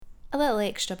A little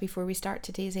extra before we start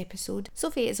today's episode.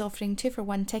 Sophie is offering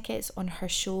 2-for-1 tickets on her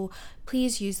show.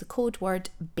 Please use the code word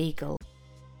BAGEL.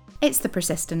 It's the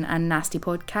Persistent and Nasty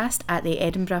podcast at the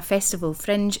Edinburgh Festival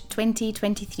Fringe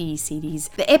 2023 series.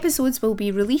 The episodes will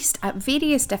be released at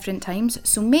various different times,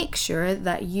 so make sure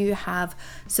that you have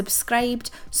subscribed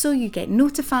so you get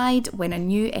notified when a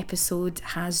new episode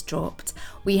has dropped.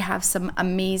 We have some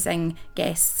amazing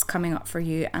guests coming up for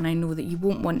you, and I know that you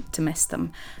won't want to miss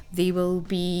them. They will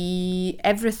be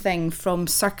everything from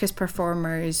circus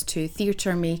performers to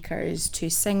theatre makers to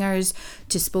singers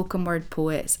to spoken word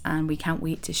poets, and we can't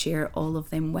wait to share all of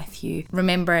them with you.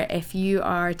 Remember, if you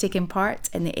are taking part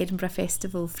in the Edinburgh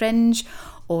Festival Fringe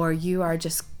or you are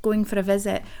just going for a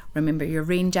visit, remember your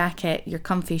rain jacket, your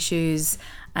comfy shoes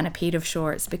and a pair of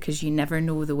shorts, because you never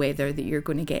know the weather that you're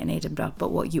going to get in Edinburgh.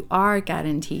 But what you are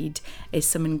guaranteed is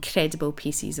some incredible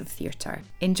pieces of theatre.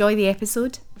 Enjoy the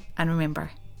episode, and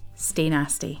remember, stay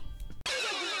nasty.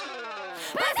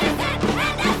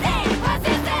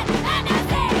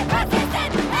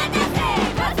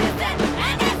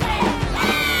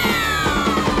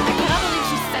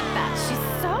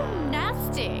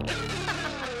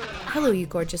 Hello, you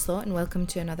gorgeous lot, and welcome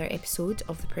to another episode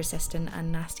of the Persistent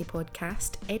and Nasty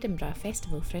podcast, Edinburgh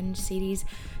Festival Fringe Series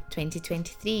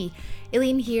 2023.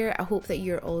 Elaine here. I hope that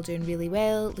you're all doing really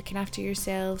well, looking after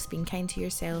yourselves, being kind to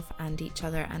yourself and each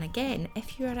other. And again,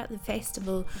 if you are at the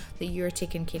festival, that you're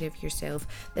taking care of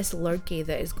yourself. This lurgy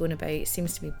that is going about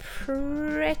seems to be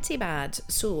pretty bad.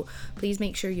 So please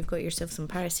make sure you've got yourself some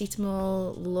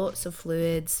paracetamol, lots of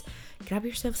fluids, grab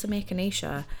yourself some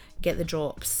echinacea, get the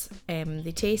drops.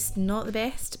 They taste not the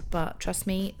best, but trust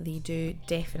me, they do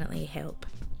definitely help.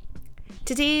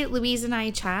 Today, Louise and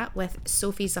I chat with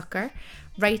Sophie Zucker,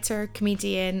 writer,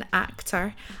 comedian,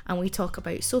 actor, and we talk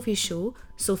about Sophie's show,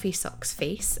 Sophie Sucks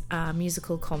Face, a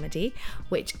musical comedy,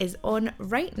 which is on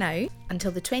right now until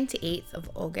the 28th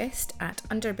of August at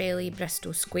Underbelly,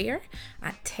 Bristol Square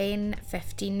at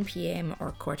 10:15pm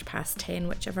or 10:15,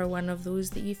 whichever one of those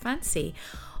that you fancy.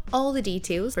 All the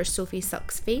details for Sophie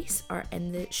Sucks Face are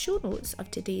in the show notes of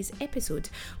today's episode.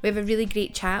 We have a really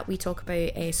great chat. We talk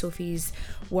about Sophie's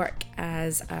work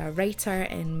as a writer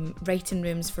in writing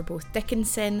rooms for both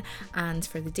Dickinson and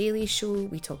for The Daily Show.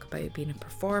 We talk about being a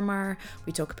performer.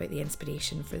 We talk about the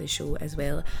inspiration for the show as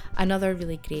well. Another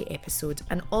really great episode.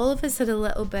 And all of us had a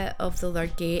little bit of the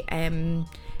lurgy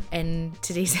in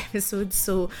today's episode,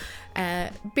 so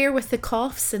bear with the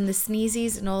coughs and the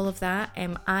sneezes and all of that.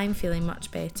 I'm feeling much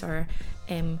better.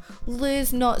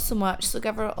 Lou's not so much, so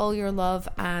give her all your love,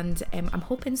 and I'm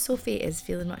hoping Sophie is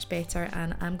feeling much better,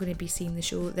 and I'm going to be seeing the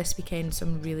show this weekend, so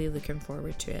I'm really looking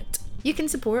forward to it. You can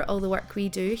support all the work we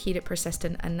do here at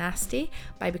Persistent and Nasty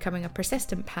by becoming a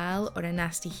Persistent pal or a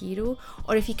Nasty hero,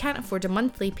 or if you can't afford a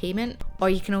monthly payment, or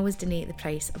you can always donate the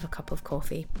price of a cup of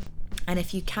coffee. And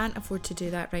if you can't afford to do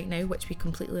that right now, which we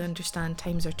completely understand,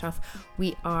 times are tough,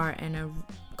 we are in a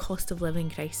cost of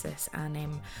living crisis,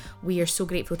 and we are so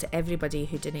grateful to everybody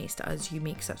who donates to us. You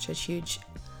make such a huge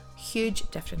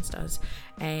difference to us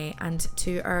and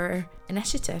to our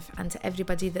initiative, and to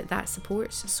everybody that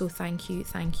supports. So thank you.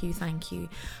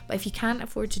 But if you can't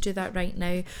afford to do that right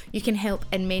now, you can help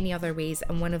in many other ways,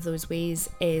 and one of those ways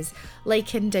is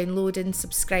liking, downloading,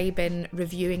 subscribing,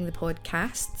 reviewing the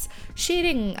podcasts,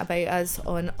 sharing about us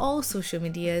on all social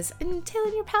medias, and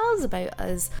telling your pals about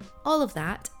us. All of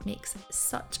that makes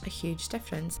such a huge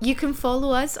difference. You can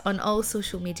follow us on all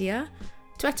social media: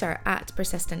 Twitter at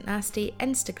Persistent Nasty,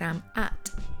 Instagram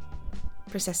at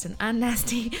Persistent and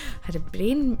Nasty, had a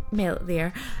brain melt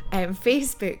there,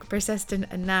 Facebook Persistent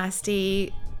and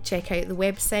Nasty. Check out the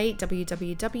website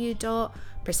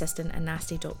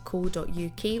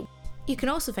www.persistentandnasty.co.uk. You can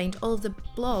also find all of the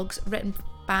blogs written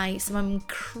by some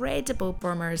incredible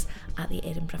performers at the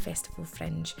Edinburgh Festival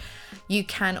Fringe. You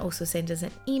can also send us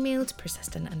an email to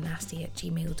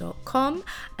persistentandnasty@gmail.com,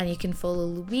 and you can follow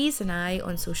Louise and I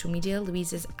on social media.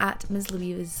 Louise is at Ms.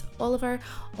 Louise Oliver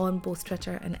on both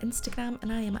Twitter and Instagram,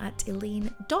 and I am at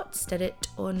Elaine.Stirrett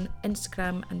on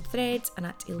Instagram and Threads, and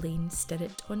at Elaine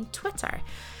Stirrett on Twitter.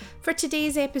 For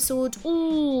today's episode,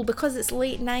 because it's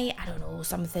late night, I don't know,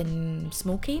 something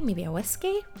smoky, maybe a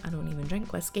whiskey. I don't even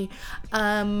drink whiskey.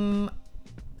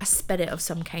 A spirit of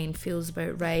some kind feels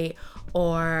about right,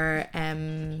 or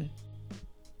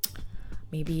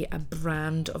maybe a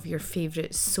brand of your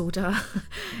favourite soda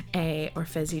or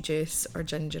fizzy juice, or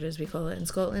ginger as we call it in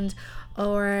Scotland,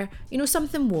 or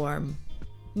something warm.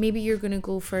 Maybe you're going to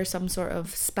go for some sort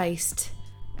of spiced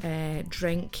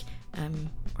drink,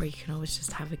 or you can always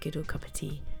just have a good old cup of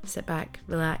tea. Sit back,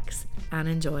 relax, and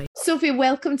enjoy. Sophie,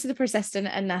 welcome to the Persistent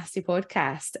and Nasty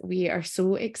podcast. We are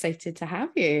so excited to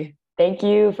have you. Thank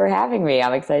you for having me.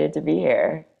 I'm excited to be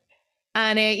here.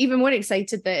 And even more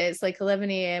excited that it's like 11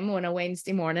 a.m. on a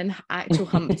Wednesday morning, actual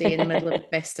hump day in the middle of the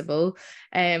festival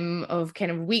of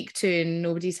kind of week two, and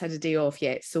nobody's had a day off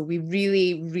yet. So we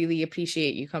really, really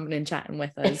appreciate you coming and chatting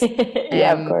with us.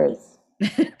 Yeah, of Um, course.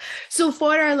 so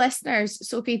for our listeners,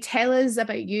 Sophie, tell us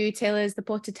about you, tell us the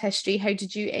potted history. How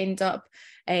did you end up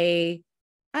uh,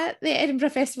 at the Edinburgh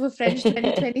Festival Fringe A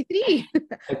 2023? And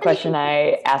you question can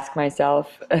I ask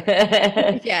myself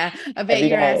yeah, I bet every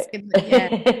you're day. asking that. Yeah.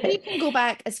 And you can go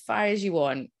back as far as you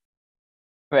want.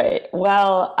 Right.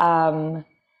 Well,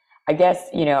 I guess,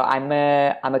 I'm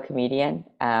a comedian.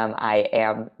 I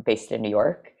am based in New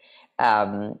York.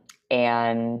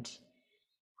 And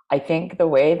I think the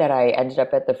way that I ended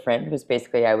up at the Fringe was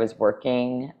basically I was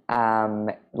working,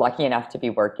 lucky enough to be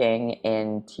working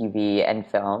in TV and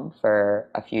film for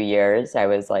a few years. I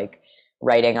was like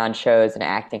writing on shows and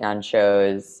acting on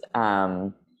shows.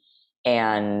 And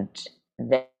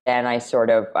then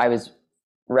I was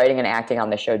writing and acting on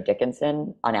the show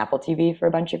Dickinson on Apple TV for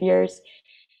a bunch of years.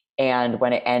 And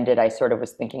when it ended, I sort of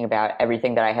was thinking about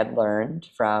everything that I had learned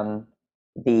from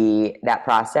that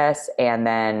process, and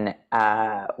then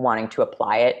wanting to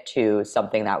apply it to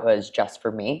something that was just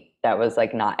for me, that was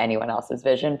like not anyone else's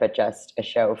vision, but just a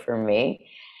show for me.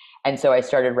 And so I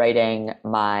started writing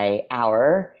my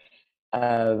hour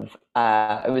of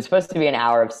it was supposed to be an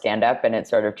hour of stand up, and it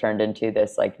sort of turned into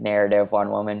this like narrative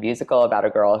one woman musical about a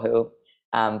girl who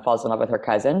falls in love with her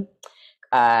cousin.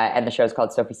 And the show's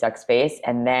called Sophie Sucks Face.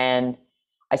 And then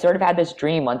I sort of had this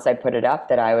dream once I put it up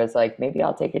that I was like, maybe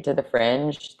I'll take it to the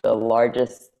Fringe, the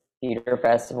largest theater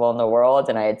festival in the world.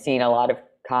 And I had seen a lot of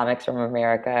comics from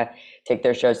America take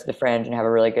their shows to the Fringe and have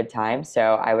a really good time.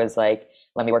 So I was like,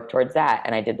 let me work towards that.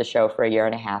 And I did the show for a year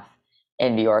and a half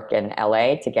in New York and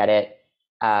LA to get it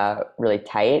really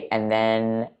tight. And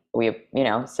then we,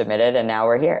 submitted, and now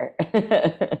we're here.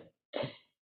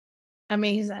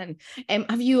 Amazing.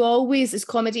 Has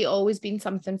comedy always been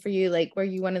something for you? Like, were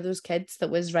you one of those kids that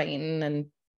was writing and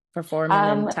performing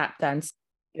and um, tap dance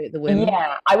out the womb?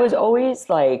 Yeah, I was always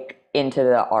like into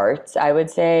the arts, I would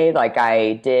say. Like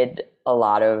I did a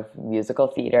lot of musical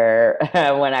theater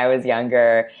when I was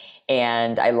younger,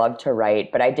 and I loved to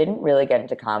write, but I didn't really get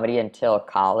into comedy until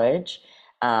college.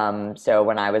 So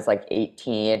when I was like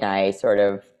 18, I sort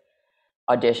of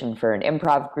auditioned for an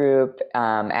improv group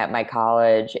at my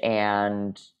college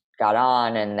and got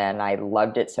on, and then I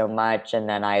loved it so much. And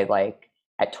then I like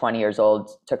at 20 years old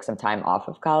took some time off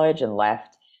of college and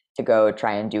left to go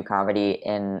try and do comedy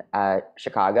in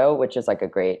Chicago, which is like a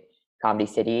great comedy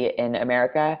city in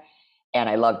America. And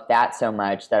I loved that so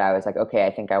much that I was like, okay,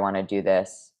 I think I want to do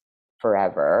this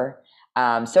forever.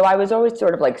 So I was always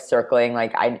sort of like circling,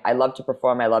 like I love to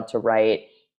perform, I love to write,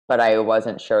 but I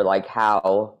wasn't sure like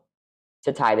how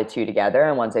to tie the two together.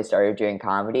 And once I started doing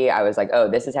comedy, I was like, oh,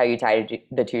 this is how you tie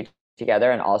the two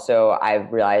together. And also,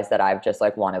 I've realized that I've just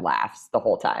like wanted laughs the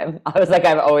whole time. I was like,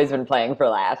 I've always been playing for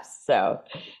laughs. So,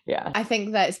 yeah. I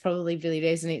think that is probably really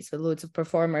resonates with loads of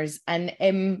performers.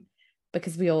 And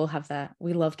because we all have that.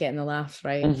 We love getting the laughs,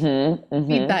 right? Feed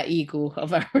Mm-hmm. that ego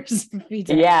of ours.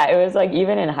 Feed it. Yeah, it was like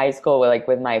even in high school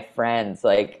with my friends,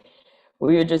 like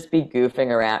we would just be goofing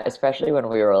around, especially when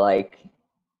we were like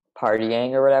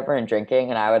partying or whatever and drinking,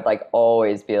 and I would like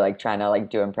always be like trying to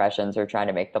like do impressions or trying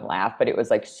to make them laugh, but it was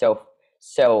like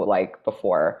so like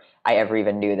before I ever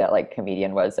even knew that like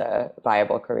comedian was a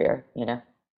viable career.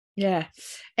 Yeah.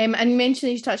 And you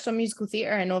mentioned you touched on musical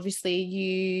theatre, and obviously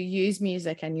you use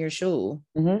music in your show.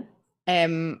 Hmm.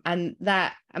 And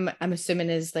that I'm assuming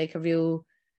is like a real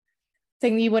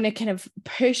thing you want to kind of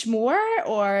push more,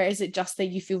 or is it just that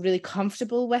you feel really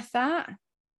comfortable with that?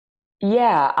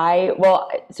 Yeah,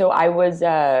 so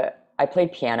I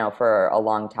played piano for a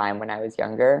long time when I was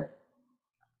younger,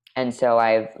 and so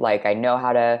I know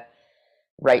how to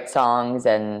write songs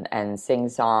and sing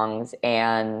songs.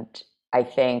 And I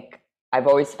think I've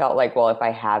always felt like, well, if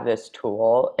I have this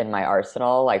tool in my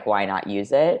arsenal, like why not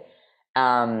use it?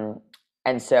 Um,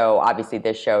 and so obviously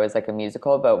this show is like a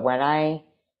musical, but when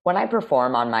I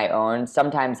perform on my own,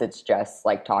 sometimes it's just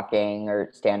like talking or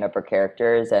stand up or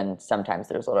characters, and sometimes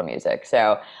there's a little music.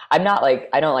 So I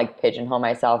don't like pigeonhole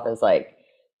myself as like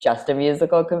just a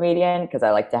musical comedian because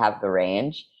I like to have the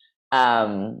range.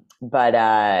 But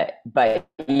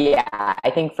yeah,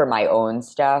 I think for my own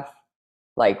stuff,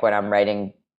 like when I'm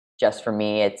writing just for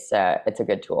me, it's a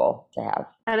good tool to have.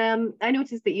 And I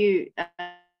noticed that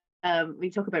when you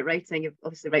talk about writing, you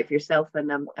obviously write for yourself,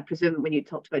 and I presume when you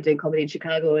talked about doing comedy in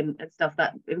Chicago and stuff,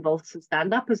 that involves some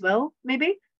stand up as well,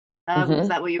 maybe. Was Hmm.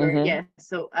 that what you were? Hmm. Yeah.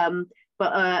 So,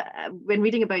 But when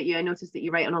reading about you, I noticed that you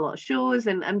write on a lot of shows,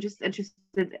 and I'm just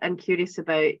interested and curious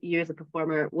about you as a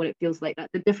performer, what it feels like,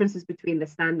 that the differences between the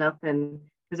stand-up and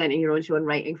presenting your own show and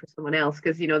writing for someone else.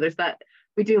 Because, you know, there's that,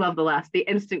 we do love the laugh, the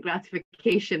instant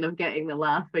gratification of getting the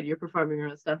laugh when you're performing your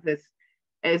own stuff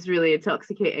is really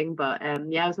intoxicating. But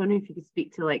yeah, I was wondering if you could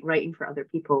speak to like writing for other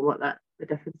people, what the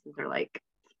differences are like.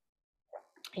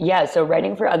 Yeah, so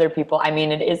writing for other people, I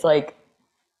mean, it is like,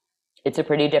 it's a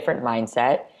pretty different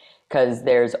mindset because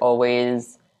there's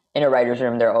always in a writer's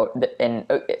room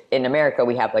in America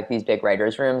we have like these big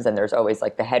writers' rooms, and there's always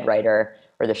like the head writer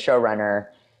or the showrunner.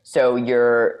 So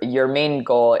your main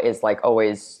goal is like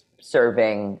always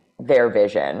serving their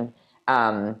vision.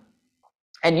 And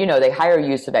you know, they hire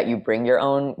you so that you bring your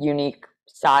own unique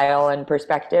style and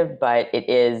perspective, but it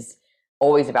is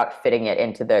always about fitting it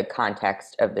into the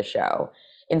context of the show.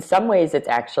 In some ways, it's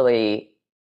actually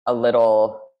a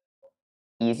little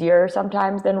easier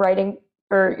sometimes than writing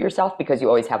for yourself because you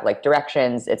always have like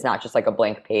directions. It's not just like a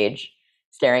blank page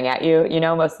staring at you, you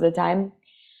know, most of the time.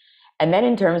 And then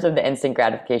in terms of the instant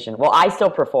gratification, well, I still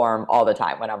perform all the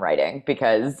time when I'm writing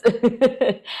because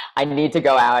I need to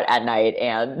go out at night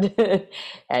and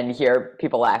and hear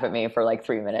people laugh at me for like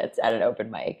 3 minutes at an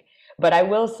open mic. But I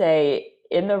will say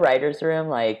in the writer's room,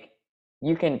 like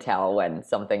you can tell when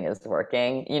something is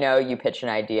working. You know, you pitch an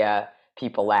idea,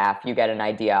 people laugh, you get an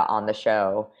idea on the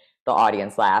show, the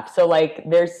audience laughs. So like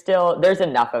there's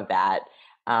enough of that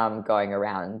going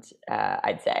around,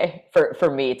 I'd say,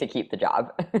 for me to keep the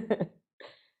job. I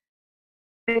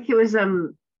think it was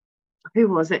who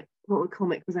was it? What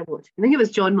comic was I watching? I think it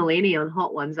was John Mulaney on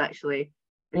Hot Ones actually,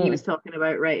 and he was talking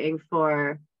about writing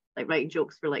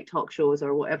jokes for like talk shows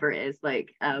or whatever it is,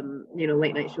 like you know,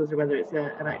 late night shows or whether it's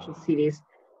an actual series,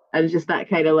 and just that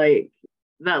kind of like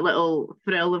that little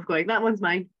thrill of going, that one's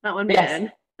mine, that one made it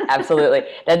in. Absolutely.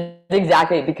 That's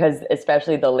exactly, because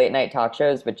especially the late night talk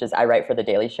shows, which is I write for The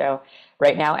Daily Show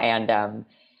right now, and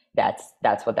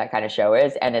that's what that kind of show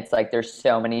is. And it's like there's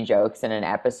so many jokes in an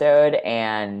episode,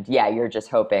 and yeah, you're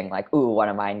just hoping like, ooh, one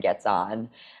of mine gets on.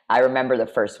 I remember the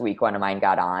first week one of mine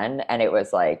got on, and it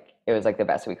was like the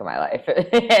best week of my life.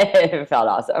 It felt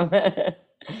awesome.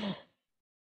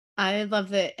 I love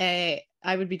that.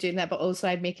 I would be doing that, but also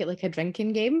I'd make it like a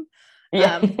drinking game.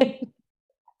 Yeah.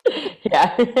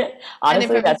 Yeah.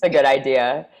 Honestly, that's a good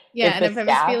idea. Yeah, and if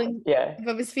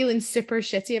I was feeling super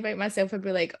shitty about myself, I'd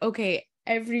be like, okay,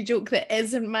 every joke that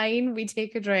isn't mine, we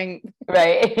take a drink.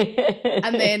 Right.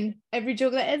 And then every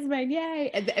joke that is mine, yay.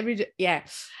 And yeah.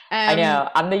 I know.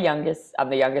 I'm the youngest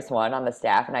one on the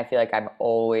staff, and I feel like I'm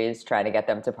always trying to get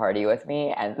them to party with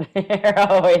me, and they're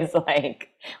always like,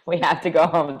 we have to go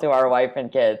home to our wife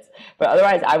and kids. But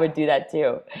otherwise I would do that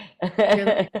too.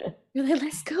 You're like,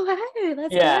 let's go out.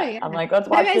 Let's go out. Yeah. I'm like, let's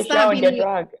watch the show and get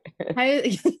drunk. How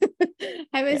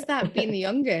is that being the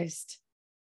youngest?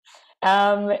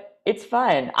 It's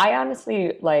fun. I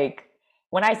honestly, like,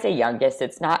 when I say youngest,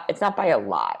 it's not by a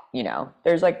lot, you know.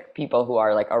 There's like people who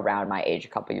are like around my age, a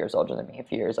couple years older than me, a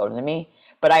few years older than me.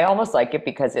 But I almost like it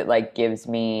because it like gives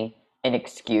me an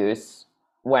excuse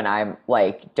when I'm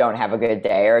like don't have a good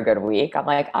day or a good week. I'm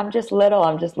like, I'm just little,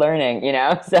 I'm just learning, you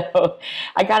know. So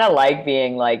I kind of like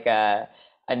being like a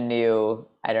new,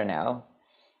 I don't know,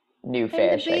 new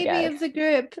fish, I'm the baby I guess. of the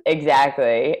group.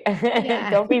 Exactly.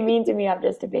 Yeah. Don't be mean to me, I'm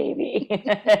just a baby.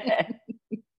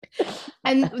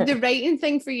 And the writing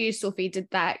thing for you, Sophie, did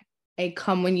that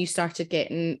come when you started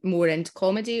getting more into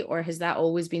comedy, or has that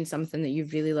always been something that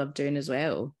you've really loved doing as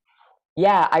well?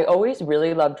 Yeah, I always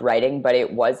really loved writing, but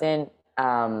it wasn't,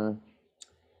 I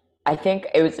think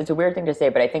it's a weird thing to say,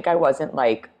 but I think I wasn't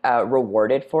like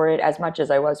rewarded for it as much as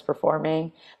I was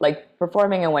performing. Like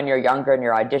performing, and when you're younger and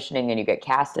you're auditioning and you get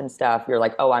cast and stuff, you're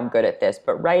like, oh, I'm good at this.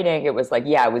 But writing, it was like,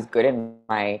 yeah, I was good in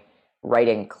my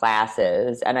writing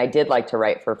classes, and I did like to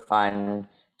write for fun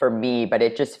for me, but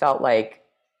it just felt like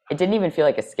it didn't even feel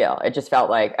like a skill. It just felt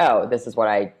like, oh, this is what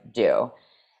I do.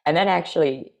 And then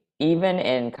actually, even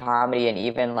in comedy and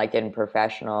even like in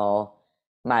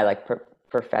my like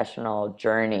professional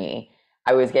journey,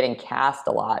 I was getting cast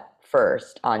a lot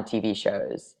first on TV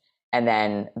shows, and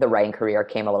then the writing career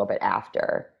came a little bit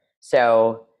after.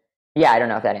 So yeah, I don't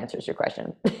know if that answers your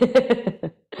question.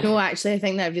 No, actually, I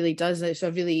think that really does. It's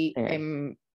a really,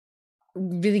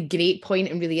 really great point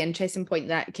and really interesting point,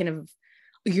 that kind of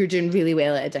you're doing really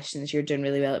well at auditions, you're doing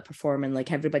really well at performing,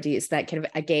 like everybody. It's that kind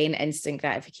of, again, instant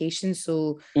gratification.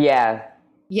 So yeah,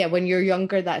 when you're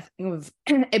younger, that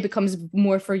it becomes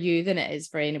more for you than it is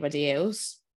for anybody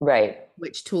else. Right.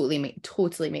 Which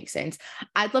totally makes sense.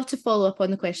 I'd love to follow up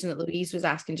on the question that Louise was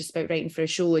asking just about writing for a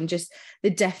show, and just the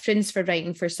difference for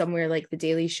writing for somewhere like The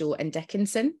Daily Show and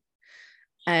Dickinson.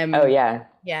 Oh yeah.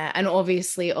 Yeah, and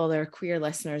obviously all our queer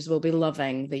listeners will be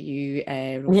loving that you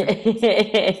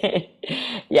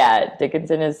Yeah,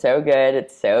 Dickinson is so good.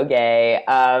 It's so gay.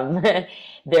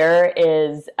 There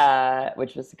is,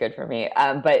 which was good for me.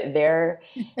 But there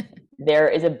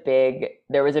was a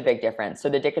big difference. So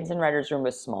the Dickinson writers' room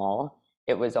was small.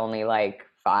 It was only like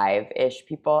five-ish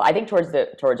people. I think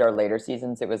towards our later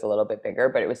seasons, it was a little bit bigger,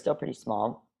 but it was still pretty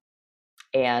small.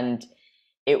 And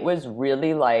it was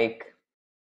really like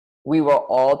we were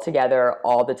all together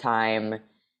all the time,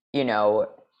 you know,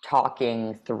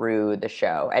 talking through the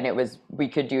show. And we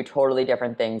could do totally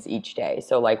different things each day.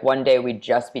 So, like, one day we'd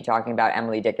just be talking about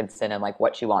Emily Dickinson and like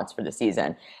what she wants for the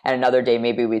season. And another day,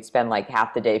 maybe we'd spend like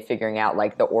half the day figuring out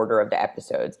like the order of the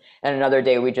episodes. And another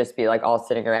day, we'd just be like all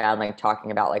sitting around, like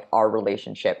talking about like our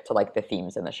relationship to like the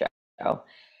themes in the show.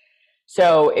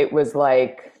 So it was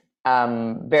like,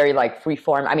 very like free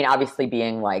form. I mean, obviously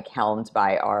being like helmed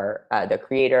by our the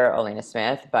creator, Olena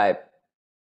Smith, but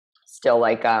still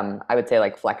like I would say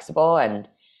like flexible. And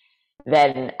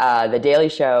then the Daily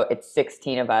Show, it's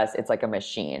 16 of us. It's like a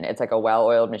machine. It's like a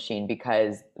well-oiled machine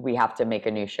because we have to make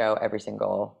a new show every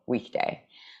single weekday.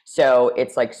 So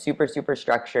it's like super, super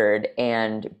structured.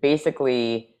 And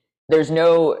basically,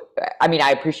 I mean, I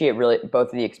appreciate really both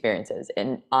of the experiences.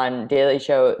 And on Daily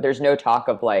Show, there's no talk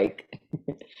of like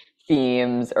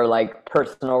themes or like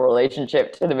personal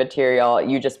relationship to the material.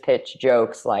 You just pitch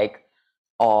jokes like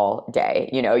all day.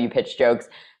 You know, you pitch jokes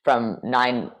from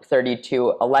 9:30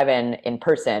 to 11 in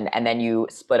person, and then you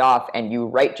split off and you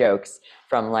write jokes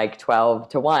from like 12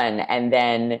 to 1, and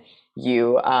then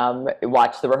you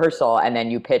watch the rehearsal, and then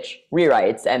you pitch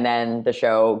rewrites, and then the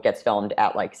show gets filmed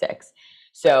at like 6.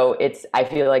 So I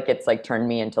feel like it's like turned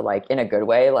me into like, in a good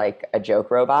way, like a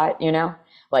joke robot, you know?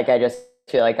 Like I just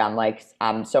feel like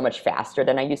I'm so much faster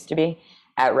than I used to be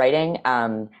at writing.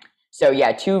 So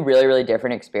yeah, two really, really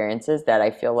different experiences that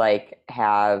I feel like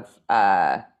have,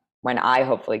 when I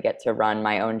hopefully get to run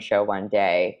my own show one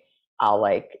day, I'll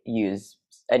like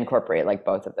incorporate like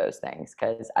both of those things,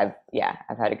 because I've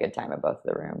had a good time at both of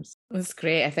the rooms. That's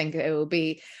great. I think it will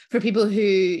be for people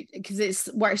who, because it's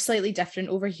works slightly different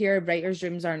over here. Writers'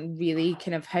 rooms aren't really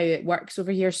kind of how it works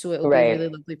over here, so it'll be really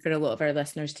lovely for a lot of our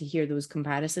listeners to hear those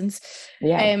comparisons.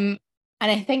 Yeah.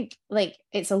 And I think like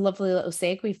it's a lovely little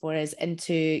segue for us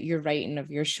into your writing of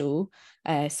your show,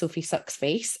 Sophie Sucks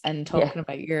Face, and talking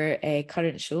about your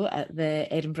current show at the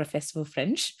Edinburgh Festival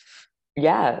Fringe.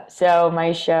 Yeah. So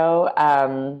my show,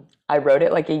 I wrote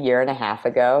it like a year and a half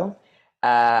ago.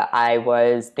 I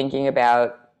was thinking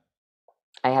about,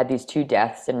 I had these two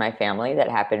deaths in my family that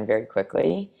happened very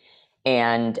quickly.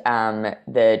 And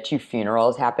the two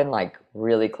funerals happened like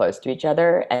really close to each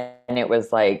other. And it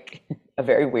was like a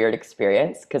very weird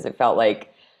experience, because it felt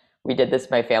like we did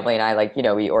this, my family and I, like, you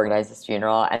know, we organized this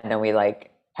funeral and then we like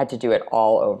had to do it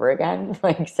all over again,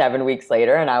 like 7 weeks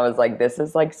later. And I was like, this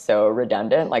is like so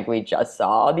redundant. Like we just saw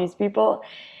all these people.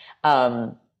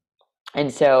 And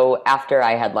so after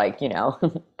I had like, you know,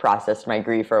 processed my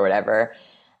grief or whatever,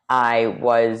 I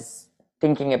was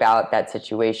thinking about that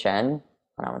situation.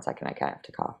 Hold on one second, I kind of have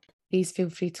to cough. Please feel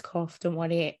free to cough. Don't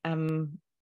worry.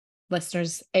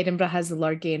 Listeners, Edinburgh has the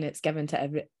lurgy and it's given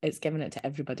it to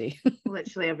everybody.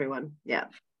 Literally everyone. Yeah.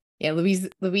 Yeah,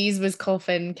 Louise was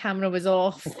coughing, camera was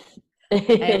off.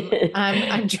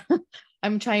 I'm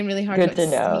trying really hard Good not to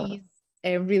know. sneeze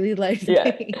really loudly.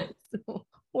 Yeah. So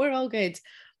we're all good.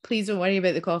 Please don't worry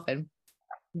about the coughing.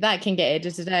 That can get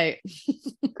edited out.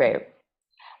 Great.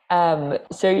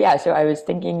 So I was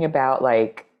thinking about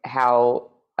like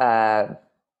how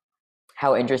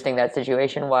interesting that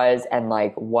situation was, and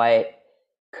like what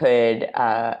could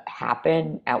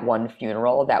happen at one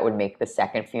funeral that would make the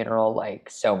second funeral like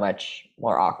so much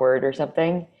more awkward or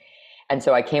something. And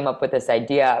so I came up with this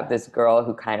idea of this girl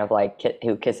who kind of like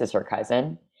who kisses her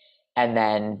cousin, and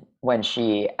then when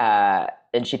she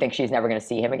thinks she's never going to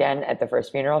see him again at the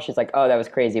first funeral, she's like, oh, that was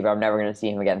crazy, but I'm never going to see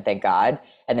him again, thank God.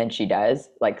 And then she does,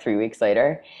 like 3 weeks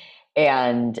later.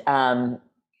 And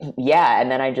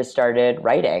and then I just started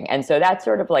writing. And so that's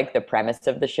sort of like the premise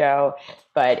of the show,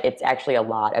 but it's actually a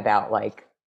lot about like,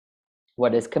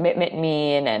 what does commitment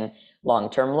mean, and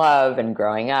long-term love, and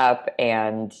growing up.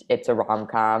 And it's a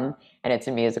rom-com, and it's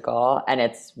a musical, and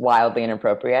it's wildly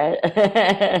inappropriate.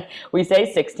 We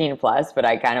say 16 plus, but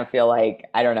I kind of feel like,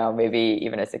 I don't know, maybe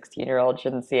even a 16-year-old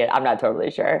shouldn't see it. I'm not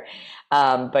totally sure.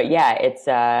 But yeah, it's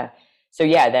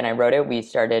then I wrote it. We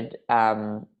started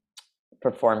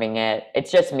performing it.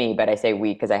 It's just me, but I say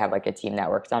we because I have like a team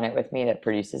that works on it with me that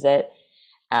produces it.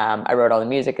 I wrote all the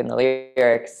music and the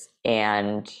lyrics,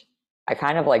 and I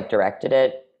kind of like directed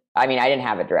it. I mean, I didn't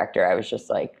have a director. I was just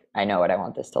like, I know what I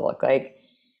want this to look like.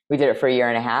 we did it for a year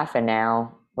and a half, and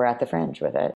now we're at the Fringe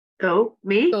with it. Go,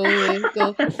 me? Go.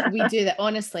 We do that,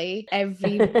 honestly,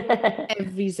 every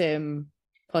Zoom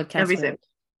podcast. Every Zoom.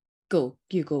 Go,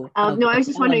 you go. No, I was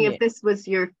just wondering if this was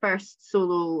your first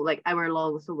solo, like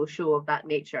hour-long solo show of that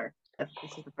nature. If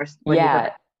this is the first one.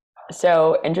 Yeah.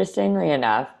 So interestingly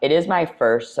enough, it is my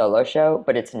first solo show,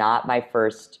 but it's not my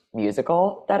first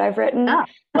musical that I've written. Ah.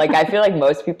 Like, I feel like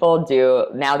most people do,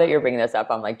 now that you're bringing this up,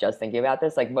 I'm like just thinking about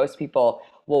this, like most people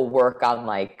will work on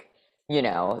like, you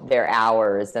know, their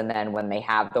hours. And then when they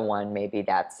have the one, maybe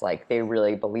that's like, they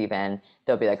really believe in,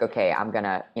 they'll be like, okay, I'm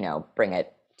gonna, you know,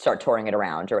 start touring it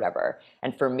around or whatever.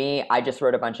 And for me, I just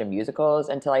wrote a bunch of musicals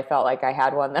until I felt like I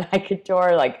had one that I could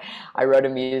tour. Like I wrote a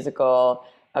musical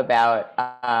about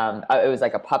it was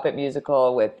like a puppet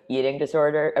musical with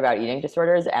about eating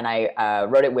disorders, and I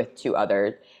wrote it with two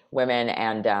other women,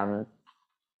 and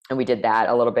we did that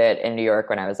a little bit in New York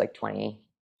when I was like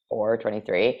 24,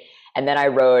 23. And then I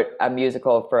wrote a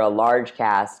musical for a large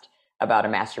cast about a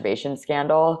masturbation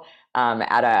scandal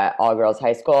at a all-girls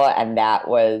high school, and that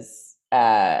was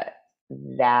the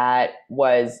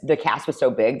cast was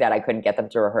so big that I couldn't get them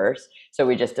to rehearse, so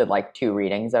we just did like 2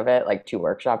 readings of it, like 2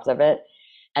 workshops of it.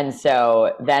 And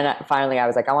so then finally I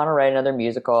was like, I want to write another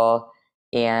musical,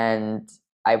 and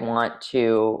I want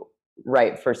to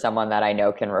write for someone that I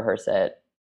know can rehearse it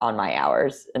on my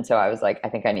hours. And so I was like, I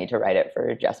think I need to write it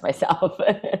for just myself.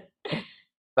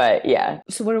 But yeah.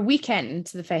 So we're a weekend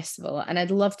into the festival, and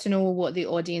I'd love to know what the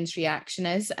audience reaction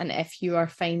is, and if you are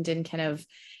finding kind of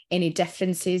any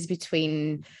differences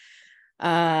between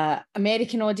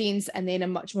American audience and then a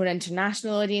much more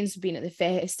international audience being at the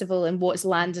festival, and what's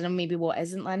landing and maybe what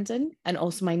isn't landing. And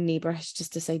also my neighbour has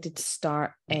just decided to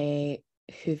start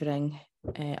hoovering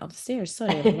upstairs.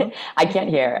 Sorry, everyone. I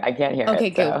can't hear okay,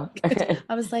 it. So. Good.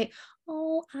 I was like,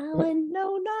 oh, Alan,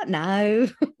 no, not now.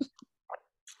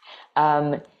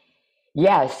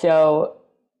 Yeah, so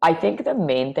I think the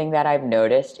main thing that I've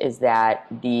noticed is that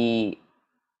the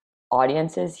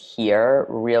audiences here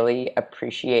really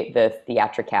appreciate the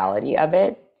theatricality of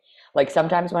it. Like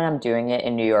sometimes when I'm doing it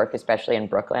in New York, especially in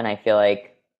Brooklyn, I feel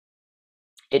like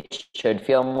it should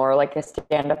feel more like a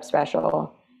stand-up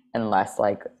special and less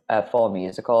like a full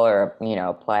musical or, you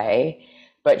know, play.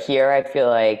 But here I feel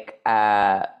like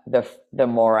the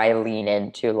more I lean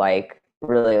into like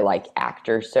really like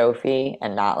actor Sophie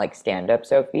and not like stand-up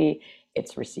Sophie,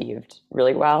 it's received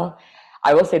really well.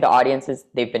 I will say the audiences,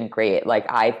 they've been great. Like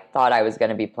I thought I was going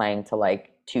to be playing to like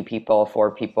 2 people,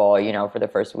 4 people, you know, for the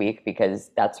first week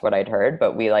because that's what I'd heard.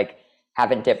 But we like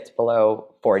haven't dipped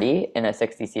below 40 in a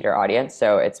 60-seater audience.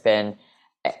 So it's been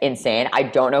insane. I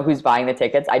don't know who's buying the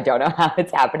tickets. I don't know how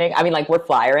it's happening. I mean, like we're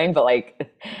flyering, but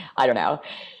like, I don't know.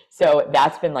 So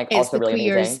that's been like also really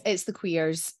amazing. It's the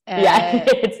queers.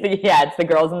 It's the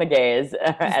girls and the gays.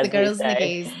 It's the girls and the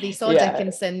gays. They saw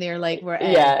Dickinson. They're like, we're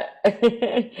in. Yeah.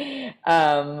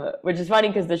 Which is funny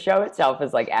because the show itself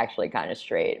is like actually kind of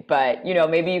straight, but you know,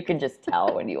 maybe you can just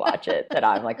tell when you watch it that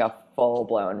I'm like a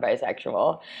full-blown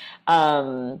bisexual.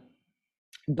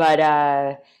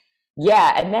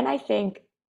 Yeah, and then I think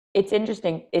it's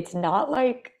interesting. It's not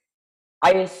like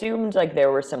I assumed like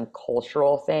there were some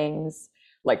cultural things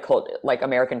like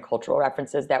American cultural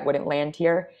references that wouldn't land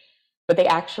here, but they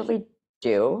actually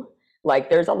do.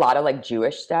 Like there's a lot of like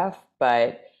Jewish stuff,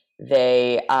 but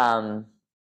they I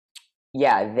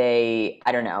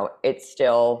don't know, it's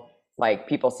still like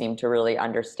people seem to really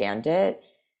understand it.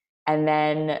 And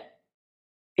then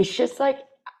it's just like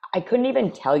I couldn't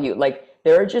even tell you, like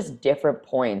there are just different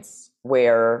points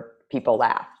where people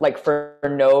laugh, like for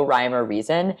no rhyme or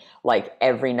reason. Like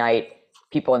every night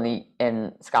people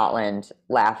in Scotland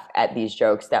laugh at these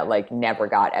jokes that like never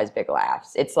got as big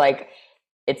laughs. It's like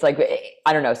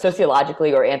I don't know,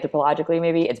 sociologically or anthropologically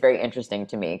maybe it's very interesting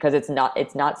to me because it's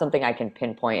not something I can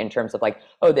pinpoint in terms of like,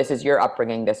 oh, this is your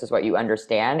upbringing, this is what you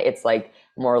understand. It's like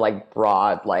more like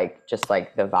broad, like just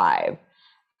like the vibe.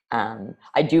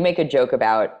 I do make a joke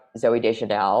about Zooey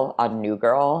Deschanel on New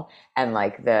Girl and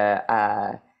like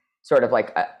the sort of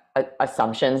like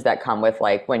assumptions that come with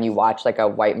like when you watch like a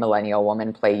white millennial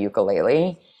woman play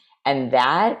ukulele, and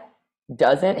that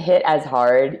doesn't hit as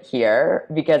hard here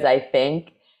because I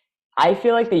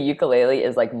feel like the ukulele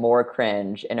is like more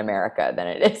cringe in America than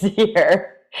it is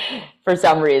here for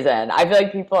some reason. I feel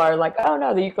like people are like, oh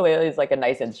no, the ukulele is like a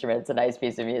nice instrument, it's a nice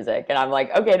piece of music, and I'm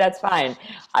like, okay, that's fine,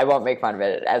 I won't make fun of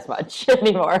it as much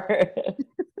anymore.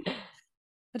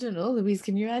 I don't know, Louise,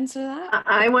 can you answer that?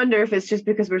 I wonder if it's just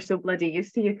because we're so bloody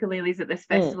used to ukuleles at this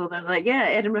festival. They're like, yeah,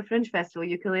 Edinburgh Fringe Festival,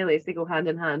 ukuleles, they go hand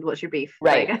in hand. What's your beef?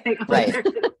 Right, like, I think right.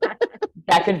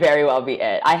 That could very well be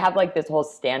it. I have like this whole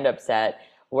stand-up set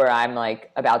where I'm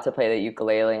like about to play the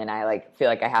ukulele and I like feel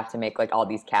like I have to make like all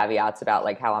these caveats about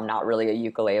like how I'm not really a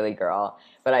ukulele girl.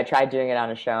 But I tried doing it on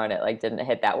a show and it like didn't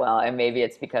hit that well. And maybe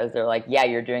it's because they're like, yeah,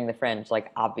 you're doing the Fringe.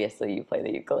 Like obviously you play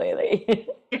the ukulele.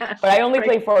 Yeah, but I only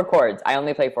play 4 chords. I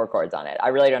only play 4 chords on it. I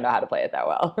really don't know how to play it that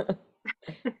well.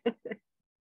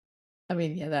 I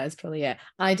mean, yeah, that is probably it.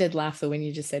 I did laugh though when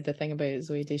you just said the thing about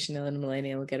Zoe Deschanel and a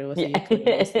millennial girl with a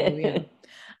ukulele. So, you know,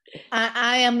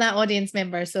 I am that audience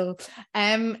member. So,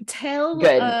 tell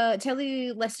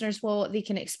the listeners what they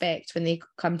can expect when they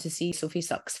come to see Sophie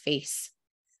Suck's Face.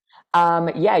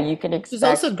 Yeah, you can expect. It's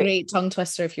also a great tongue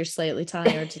twister if you're slightly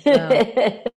tired as well.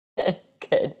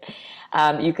 Good.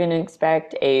 You can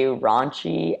expect a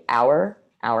raunchy hour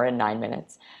and 9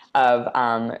 minutes of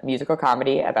musical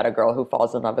comedy about a girl who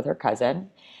falls in love with her cousin.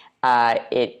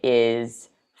 It is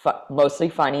mostly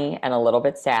funny and a little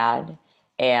bit sad,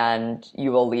 and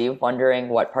you will leave wondering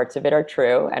what parts of it are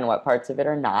true and what parts of it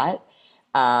are not.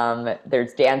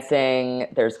 There's dancing,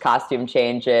 there's costume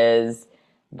changes,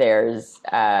 there's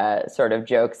sort of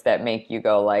jokes that make you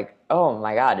go like, oh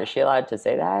my God, is she allowed to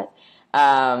say that?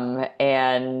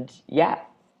 And yeah,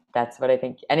 that's what I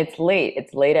think. And it's late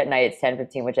at night. It's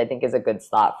 10:15, which I think is a good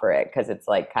slot for it because it's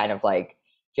like kind of like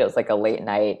feels like a late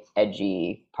night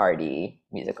edgy party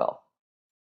musical.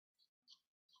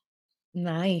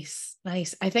 Nice. I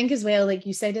think as well, like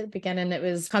you said at the beginning, it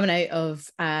was coming out of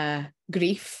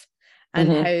grief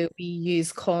and how we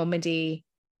use comedy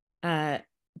to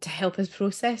help us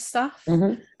process stuff.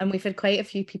 And we've had quite a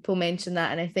few people mention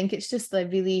that, and I think it's just a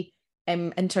really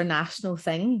international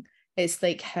thing. It's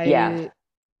like how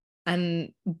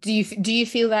and do you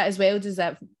feel that as well? Does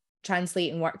that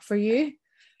translate and work for you?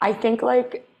 I think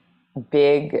like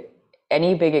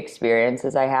any big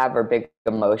experiences I have or big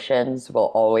emotions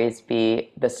will always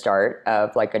be the start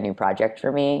of like a new project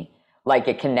for me. Like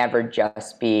it can never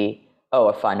just be, oh,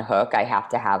 a fun hook. I have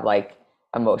to have like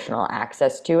emotional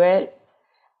access to it.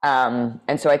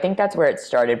 And so I think that's where it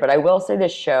started. But I will say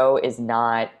this show is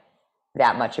not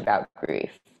that much about grief.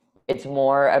 It's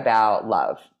more about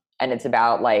love. And it's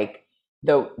about like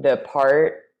the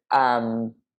part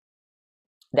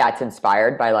that's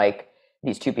inspired by like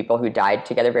these two people who died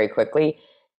together very quickly.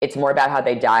 It's more about how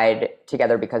they died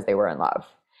together because they were in love.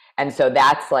 And so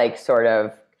that's like sort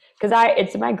of, because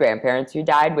it's my grandparents who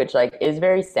died, which like is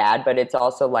very sad, but it's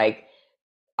also like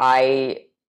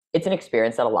it's an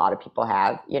experience that a lot of people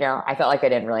have, you know. I felt like I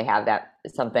didn't really have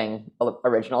something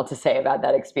original to say about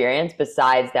that experience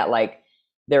besides that like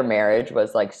their marriage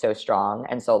was like so strong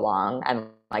and so long, and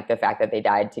like the fact that they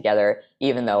died together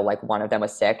even though like one of them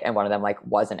was sick and one of them like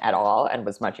wasn't at all and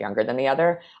was much younger than the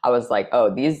other. I was like,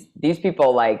 oh, these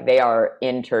people like they are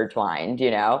intertwined, you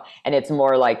know. And it's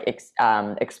more like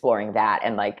exploring that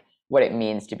and like what it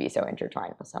means to be so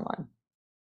intertwined with someone.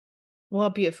 What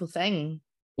a beautiful thing.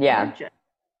 Yeah.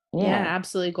 Yeah,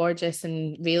 absolutely gorgeous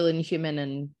and real and human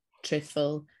and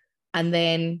truthful. And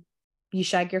then you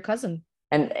shag your cousin.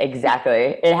 And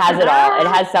exactly. It has it all. It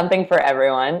has something for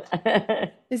everyone.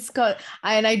 And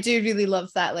I do really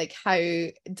love that. Like, how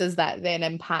does that then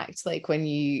impact like when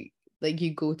you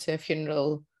go to a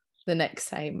funeral the next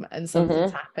time and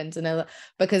something's happened? And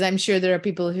because I'm sure there are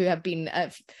people who have been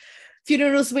at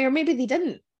funerals where maybe they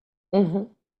didn't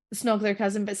snog their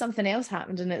cousin, but something else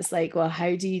happened, and it's like, well,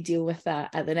 how do you deal with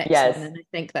that at the next one? And I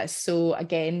think that's so,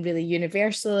 again, really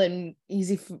universal and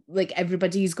easy like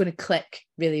everybody's going to click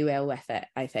really well with it,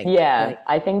 I think.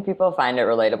 I think people find it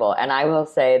relatable, and I will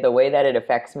say the way that it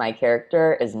affects my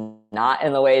character is not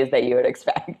in the ways that you would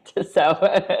expect. So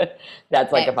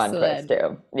that's like a fun twist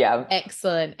too.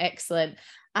 Excellent.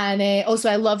 And also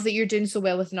I love that you're doing so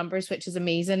well with numbers, which is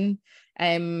amazing.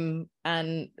 And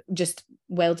just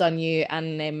well done you.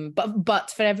 And but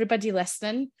for everybody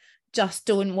listening, just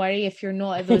don't worry if you're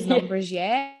not at those numbers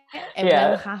yet. It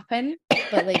will happen.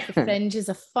 But like the Fringe is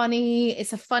a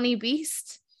funny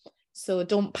beast. So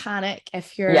don't panic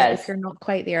if you're not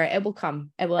quite there. It will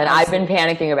come. It will. And I've been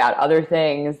panicking about other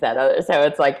things so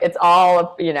it's like it's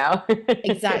all, you know.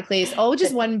 Exactly. It's all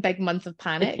just one big month of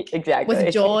panic. Exactly.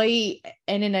 With joy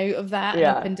in and out of that, and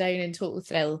up and down and total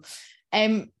thrill.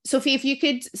 Sophie, if you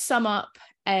could sum up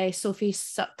Sophie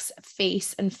Suck's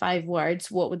Face in 5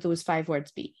 words, what would those 5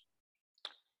 words be?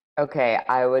 Okay,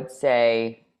 I would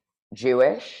say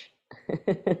Jewish,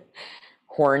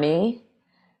 horny,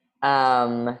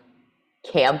 campy,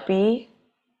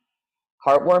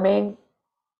 heartwarming,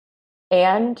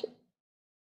 and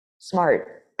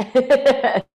smart.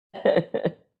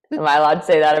 Am I allowed to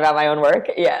say that about my own work?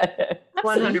 Yeah.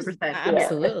 100%.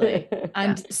 Absolutely.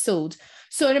 And sold.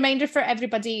 So a reminder for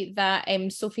everybody that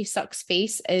Sophie Suck's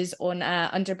Face is on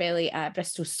Underbelly at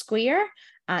Bristol Square,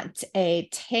 at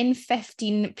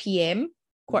 10:15 p.m,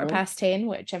 quarter past 10,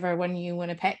 whichever one you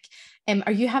want to pick.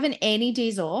 Are you having any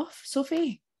days off,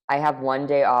 Sophie? I have one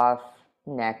day off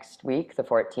next week, the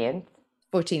 14th.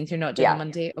 14th, you're not doing a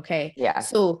Monday? Okay. Yeah.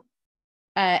 So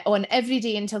on every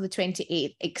day until the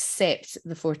 28th, except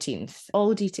the 14th.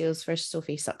 All details for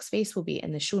Sophie Sucks Face will be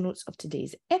in the show notes of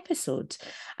today's episode.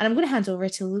 And I'm going to hand over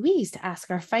to Louise to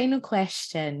ask our final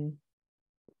question.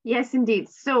 Yes, indeed.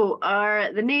 So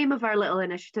the name of our little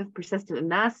initiative, Persistent and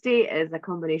Nasty, is a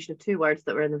combination of two words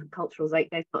that were in the cultural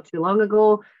zeitgeist not too long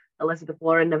ago. Elizabeth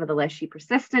Warren, nevertheless, she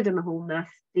persisted in the whole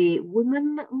nasty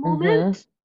woman moment.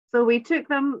 So we took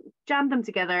them, jammed them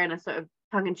together in a sort of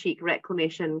tongue-in-cheek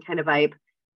reclamation kind of vibe.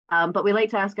 But we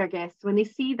like to ask our guests, when they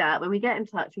see that, when we get in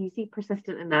touch, when you see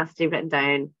Persistent and Nasty written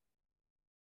down,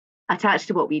 attached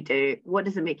to what we do, what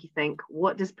does it make you think?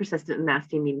 What does Persistent and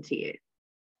Nasty mean to you?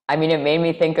 I mean, it made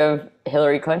me think of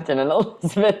Hillary Clinton and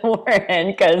Elizabeth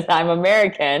Warren because I'm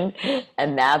American,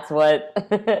 and that's what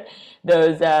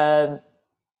those.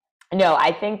 No,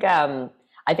 I think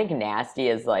nasty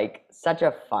is like such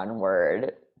a fun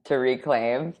word to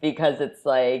reclaim because it's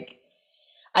like,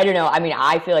 I don't know. I mean,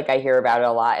 I feel like I hear about it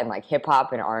a lot in like hip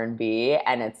hop and R&B,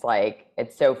 and it's like,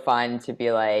 it's so fun to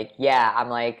be like, yeah,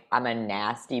 I'm a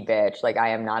nasty bitch. Like, I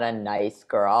am not a nice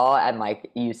girl, and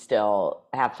like, you still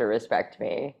have to respect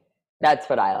me. That's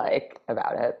what I like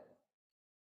about it.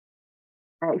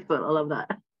 Excellent. I love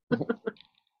that.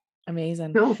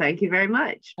 Amazing. Cool. Thank you very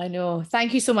much. I know.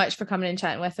 Thank you so much for coming and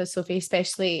chatting with us, Sophie,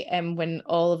 especially when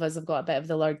all of us have got a bit of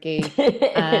the lurgy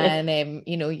and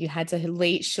you had a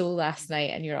late show last night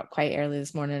and you're up quite early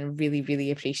this morning. I really, really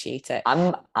appreciate it.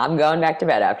 I'm going back to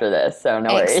bed after this, so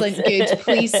no worries. Excellent. Good.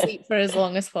 Please sleep for as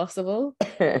long as possible.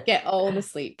 Get all the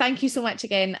sleep. Thank you so much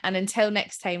again. And until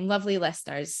next time, lovely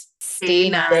listeners, stay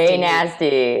nasty. Stay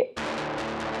nasty.